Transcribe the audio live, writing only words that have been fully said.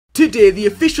Today, the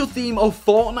official theme of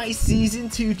Fortnite Season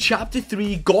 2 Chapter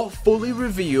 3 got fully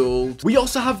revealed. We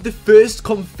also have the first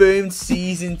confirmed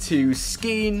Season 2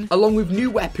 skin, along with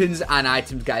new weapons and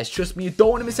items, guys. Trust me, you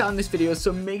don't want to miss out on this video,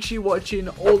 so make sure you're watching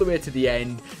all the way to the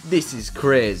end. This is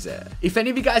crazy. If any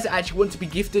of you guys actually want to be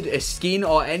gifted a skin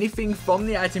or anything from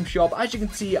the item shop, as you can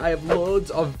see, I have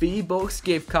loads of V-Bucks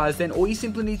gift cards. Then all you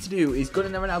simply need to do is go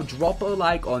down there and now drop a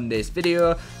like on this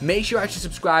video. Make sure you're actually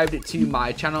subscribed to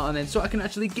my channel, and then so I can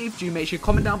actually gift you, make sure you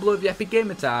comment down below the epic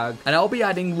gamer tag, and I'll be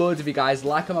adding loads of you guys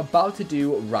like I'm about to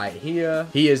do right here.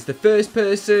 Here's the first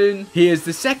person, here's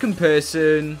the second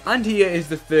person, and here is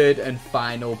the third and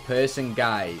final person,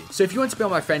 guys. So if you want to be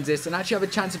on my friends list and actually have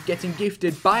a chance of getting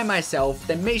gifted by myself,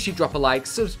 then make sure you drop a like,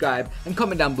 subscribe, and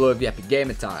comment down below the epic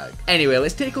gamer tag. Anyway,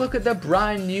 let's take a look at the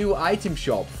brand new item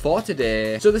shop for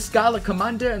today. So the Scarlet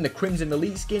Commander and the Crimson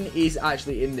Elite skin is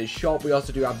actually in this shop. We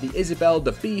also do have the Isabel,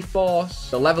 the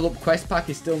B-Force, the level up quest pack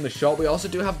is still in the shop. We also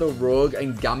do have the Rogue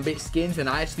and Gambit skins, and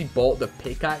I actually bought the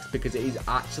pickaxe because it is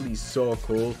actually so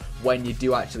cool when you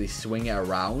do actually swing it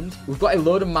around. We've got a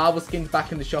load of Marvel skins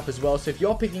back in the shop as well, so if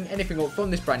you're picking anything up from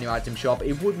this brand new item shop,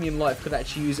 it would mean a lot if you could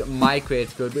actually use my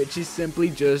creator code, which is simply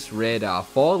just Radr,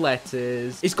 4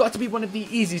 letters. It's got to be one of the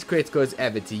easiest creator codes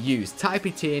ever to use. Type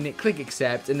it in, click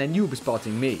accept, and then you'll be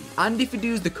spotting me. And if you do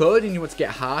use the code and you want to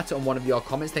get heart on one of your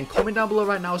comments, then comment down below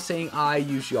right now saying I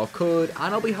use your code,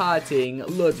 and I'll be hearting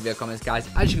loads of your comments, guys.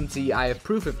 As you can see, I have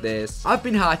proof of this. I've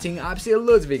been hearting absolutely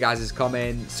loads of you guys'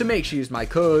 comments, so make sure you use my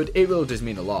code. It will just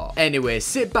mean a lot. Anyway,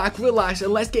 sit back, relax,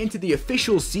 and let's get into the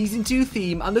official Season 2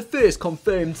 theme and the first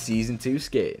confirmed Season 2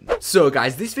 skin. So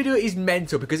guys, this video is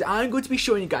mental because I'm going to be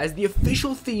showing you guys the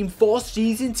official theme for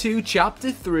Season 2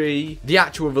 Chapter 3, the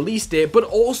actual release date, but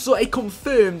also a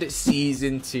confirmed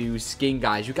Season 2 skin,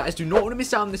 guys. You guys do not want to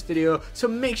miss out on this video, so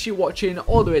make sure you're watching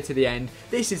all the way to the end.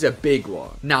 This is a big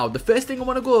one. Now, the first thing I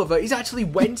want to go over is actually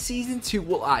when Season 2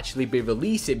 will actually be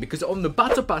releasing, because on the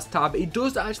Battle Pass tab, it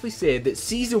does actually say that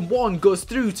Season 1 goes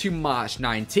through to March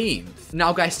 19th.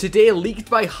 Now guys, today leaked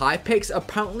by Hypex,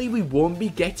 apparently we won't be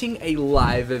getting a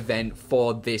live event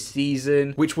for this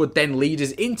season, which would then lead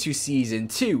us into Season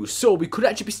 2. So we could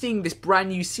actually be seeing this brand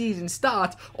new season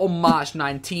start on March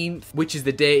 19th, which is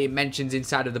the day it mentions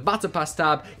inside of the Battle Pass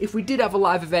tab. If we did have a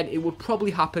live event, it would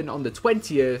probably happen on the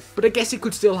 20th, but I guess it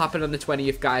could still happen on the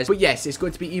 20th, guys. But yes, it's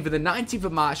going to be either the 19th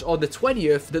of March or the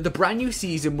 20th that the brand new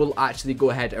season will actually go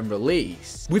ahead and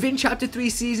release. Within Chapter 3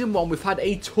 Season 1, we've had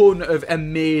a ton of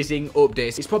amazing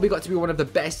updates. It's probably got to be one of the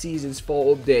best seasons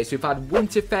for updates. We've had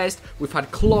Winterfest, we've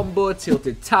had Colombo,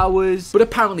 Tilted Towers, but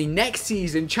apparently next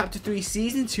season, Chapter 3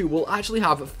 Season 2 will actually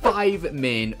have 5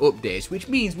 main updates, which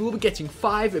means we will be getting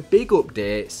 5 big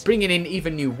updates, bringing in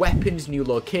even new weapons, new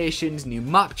locations, new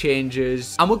map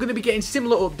changes, and we're going to be getting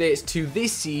similar updates to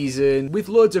this season with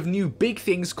loads of new big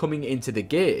things coming into the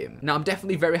game. Now, I'm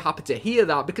definitely very happy to hear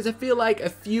that because I feel like a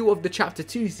few of the Chapter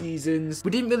 2 seasons,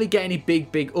 we didn't really get any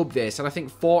big updates, and I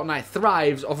think Fortnite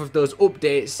thrives off of those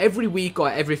updates every week or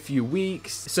every few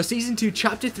weeks. So Season 2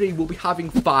 Chapter 3 will be having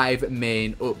 5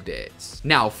 main updates.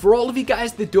 Now, for all of you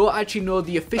guys that don't actually know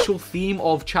the official theme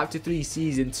of Chapter 3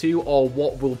 Season 2, or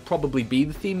what will probably be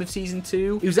the theme of Season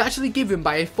 2, it was actually given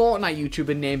by a Fortnite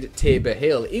YouTuber named Tabor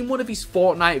Hill. In one of his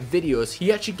Fortnite videos,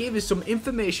 he actually gave us some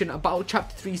information about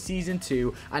Chapter 3 Season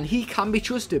 2, and he can be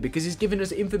trusted because he's given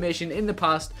us information in the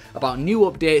past about new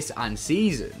updates and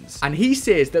seasons. And he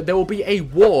says that there will be a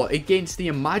war against the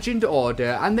Imagined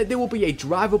Order and that there will be a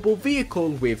drivable vehicle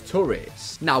with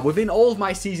turrets. Now, within all of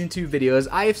my Season 2 videos,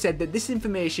 I have said that this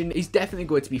information is definitely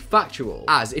going to be factual,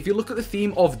 as if you look at the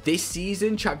theme of this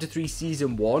season, Chapter 3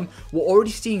 Season 1, we're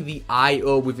already seeing the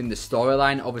IO within the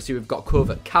storyline. Obviously, we've got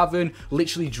Covert Cavern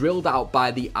literally drilled out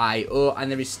by the IO,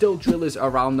 and there is still drillers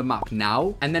around the map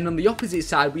now. And then on the opposite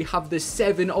side, we have the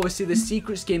 7, obviously the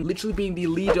secret skin literally being the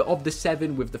leader of the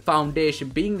 7, with the Foundation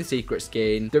being the secret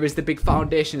skin. There is the big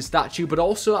Foundation statue, but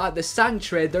also at the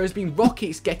Sanctuary, there has been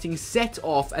rockets getting set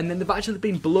off, and then they've actually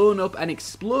been blown up and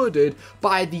exploded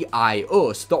by the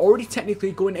IO. So they're already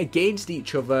technically going against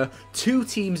each other, 2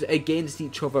 teams against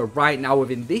each other right now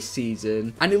within this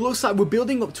season, and it looks like we're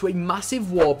building up to a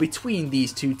massive war between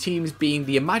these 2 teams, being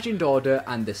the Imagined Order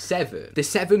and the 7. The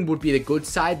 7 would be the good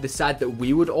side, the side that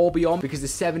we would all be on, because the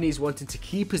 7 is wanting to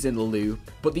keep us in the loop,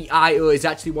 but the IO is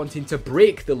actually wanting to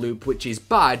break the loop, which is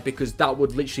bad because that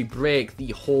would literally break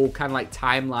the whole kind of like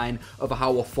timeline of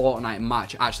how a Fortnite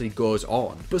match actually goes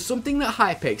on. But something that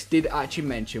Hypex did actually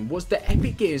mention was that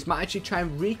Epic Games might actually try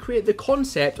and recreate the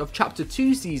concept of Chapter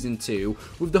 2 Season 2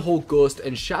 with the whole Ghost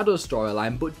and Shadow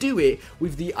storyline, but do it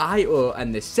with the IO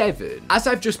and the 7. As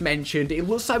I've just mentioned, it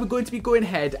looks like we're going to be going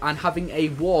ahead and having a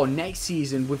war next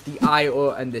season with the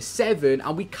IO and the 7,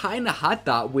 and we kind of had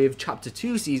that with Chapter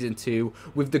 2 Season 2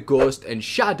 with the Ghost and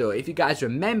Shadow. If you guys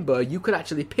remember, you could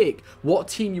actually pick what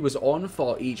team you was on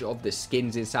for each of the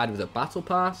skins inside of the Battle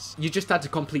Pass. You just had to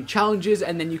complete challenges,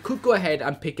 and then you could go ahead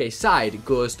and pick a side,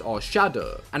 Ghost or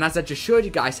Shadow. And as I just showed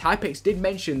you guys, Hypex did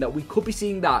mention that we could be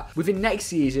seeing that within next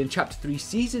season, Chapter 3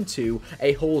 Season 2,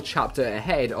 a whole chapter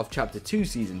ahead of Chapter 2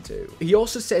 Season 2. He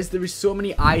also says there is so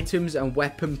many items and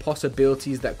weapon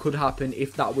possibilities that could happen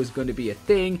if that was going to be a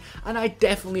thing, and I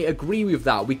definitely agree with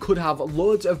that. We could have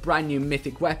loads of brand new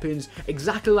mythic weapons,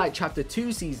 exactly like Chapter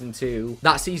 2 Season 2.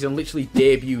 That season literally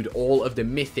debuted all of the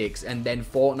mythics, and then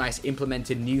Fortnite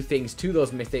implemented new things to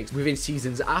those mythics within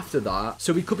seasons after that.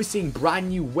 So we could be seeing brand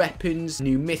new weapons,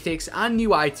 new mythics, and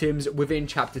new items within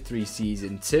Chapter 3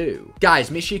 Season 2.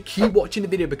 Guys, make sure you keep watching the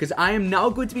video, because I am now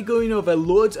going to be going over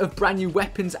loads of brand new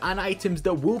weapons and items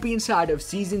that will be inside of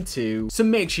Season 2, so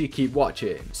make sure you keep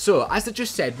watching. So, as I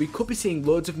just said, we could be seeing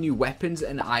loads of new weapons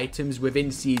and items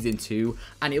within Season 2,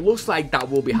 and it looks like that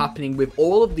will be happening with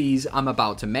all of these I'm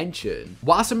about to mention.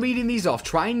 Whilst I'm reading these off,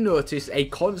 try and notice a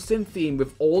constant theme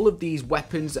with all of these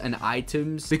weapons and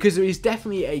items, because there is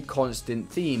definitely a constant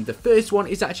theme. The first one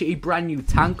is actually a brand new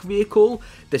tank vehicle.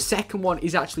 The second one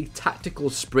is actually tactical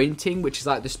sprinting, which is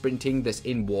like the sprinting that's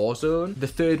in Warzone. The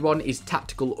third one is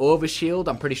tactical overshield.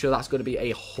 I'm pretty sure that's going to be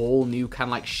a whole new kind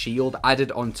of like shield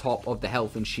added on top of the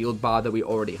health and shield bar that we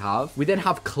already have. We then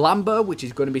have clamber, which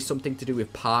is going to be something to do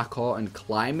with parkour and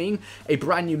climbing. A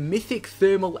brand new mythic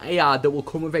thermal AR that will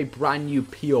come with a brand new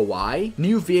POI.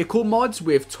 New vehicle mods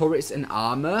with turrets and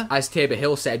armor. As Tabor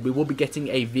Hill said, we will be getting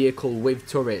a vehicle with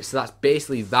turrets, so that's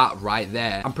basically that right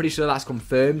there. I'm pretty sure that's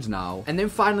confirmed now. And then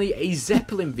finally, a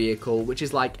Zeppelin vehicle, which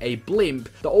is like a blimp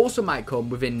that also might come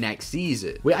within next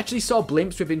season. We actually saw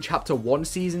blimps within Chapter 1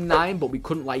 Season 9, but we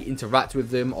couldn't like interact with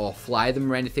them or fly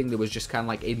them or anything. They was just kind of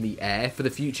like in the air for the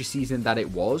future season that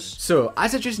it was. So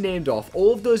as I just named off,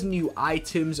 all of those new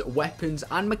items, weapons,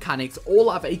 and mechanics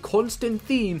all have a constant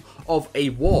theme of a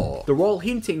war. They're all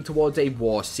hinting towards a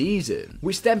war season,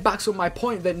 which then backs up my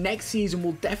point that next season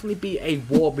will definitely be a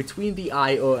war between the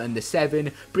IO and the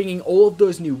 7, bringing all of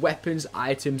those new weapons,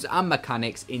 items, and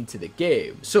mechanics into the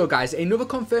game. So guys, another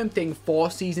confirmed thing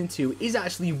for Season 2 is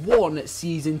actually one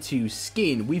Season 2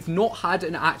 skin. We've not had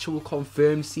an actual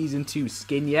confirmed Season 2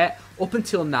 skin yet up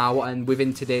until now and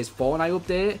within today's Fortnite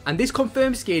update. And this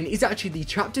confirmed skin is actually the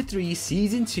Chapter 3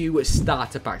 Season 2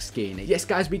 starter pack skin. Yes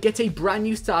guys, we get a brand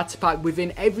new starter pack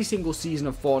within every single season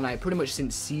of Fortnite, pretty much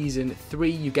since Season 3.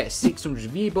 You get 600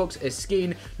 V-Bucks, a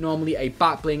skin, normally a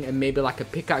back bling, and maybe like a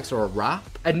pickaxe or a wrap.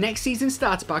 A next season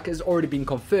starter pack has already been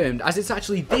confirmed, as it's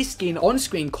actually this skin on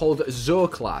screen called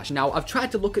Clash. Now, I've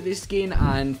tried to look at this skin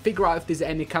and figure out if there's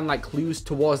any kind of like clues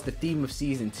towards the theme of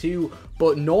Season 2,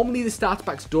 but normally the starter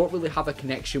packs don't really have a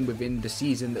connection within the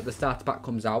season that the starter pack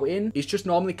comes out in. It's just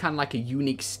normally kind of like a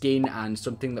unique skin and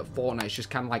something that Fortnite's just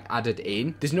kind of like added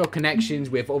in. There's no connections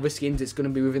with other skins that's going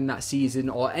to be within that season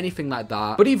or anything like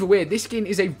that. But either way, this skin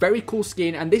is a very cool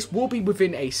skin, and this will be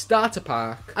within a starter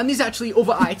pack. And there's actually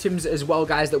other items as well,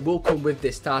 guys, that will come with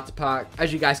this starter pack.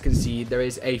 As you guys can see, there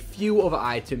is a few other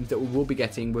items that we will be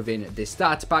getting within this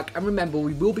starter pack. And remember,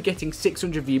 we will be getting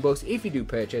 600 V-Bucks if you do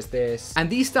purchase this. And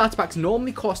these starter packs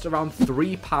normally cost around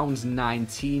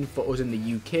 £3.19 for us in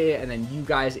the UK, and then you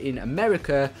guys in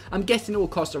America, I'm guessing it will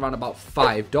cost around about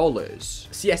 $5.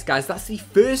 So yes guys, that's the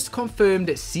first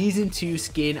confirmed Season 2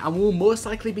 skin, and we'll most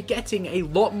likely be getting a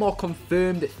lot more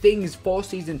confirmed things for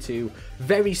Season 2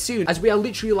 very soon, as we are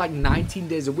literally like 19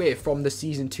 days away from the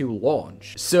Season 2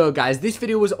 launch. So guys, this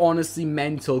video was honestly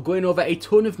mental, going over a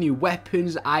ton of new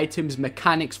weapons, items,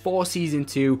 mechanics for Season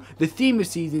 2, the theme of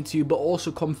Season 2, but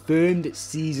also confirmed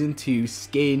Season 2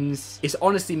 skins. It's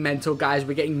honestly mental, guys.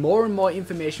 We're getting more and more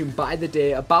information by the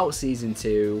day about Season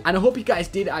 2, and I hope you guys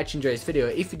did actually enjoy this video.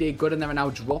 If you did, go down there and now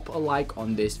drop a like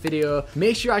on this video.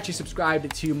 Make sure you actually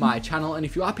subscribe to my channel, and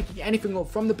if you are picking anything up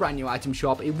from the brand new item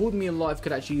shop, it would mean a lot if you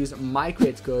could actually use my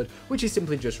creator code, which is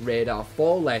simply just Radr,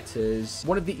 4 letters.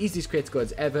 One of the easiest creator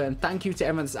codes ever, and thank you to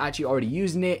everyone that's actually already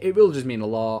using it. It will just mean a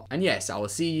lot. And yes, I will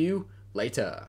see you later.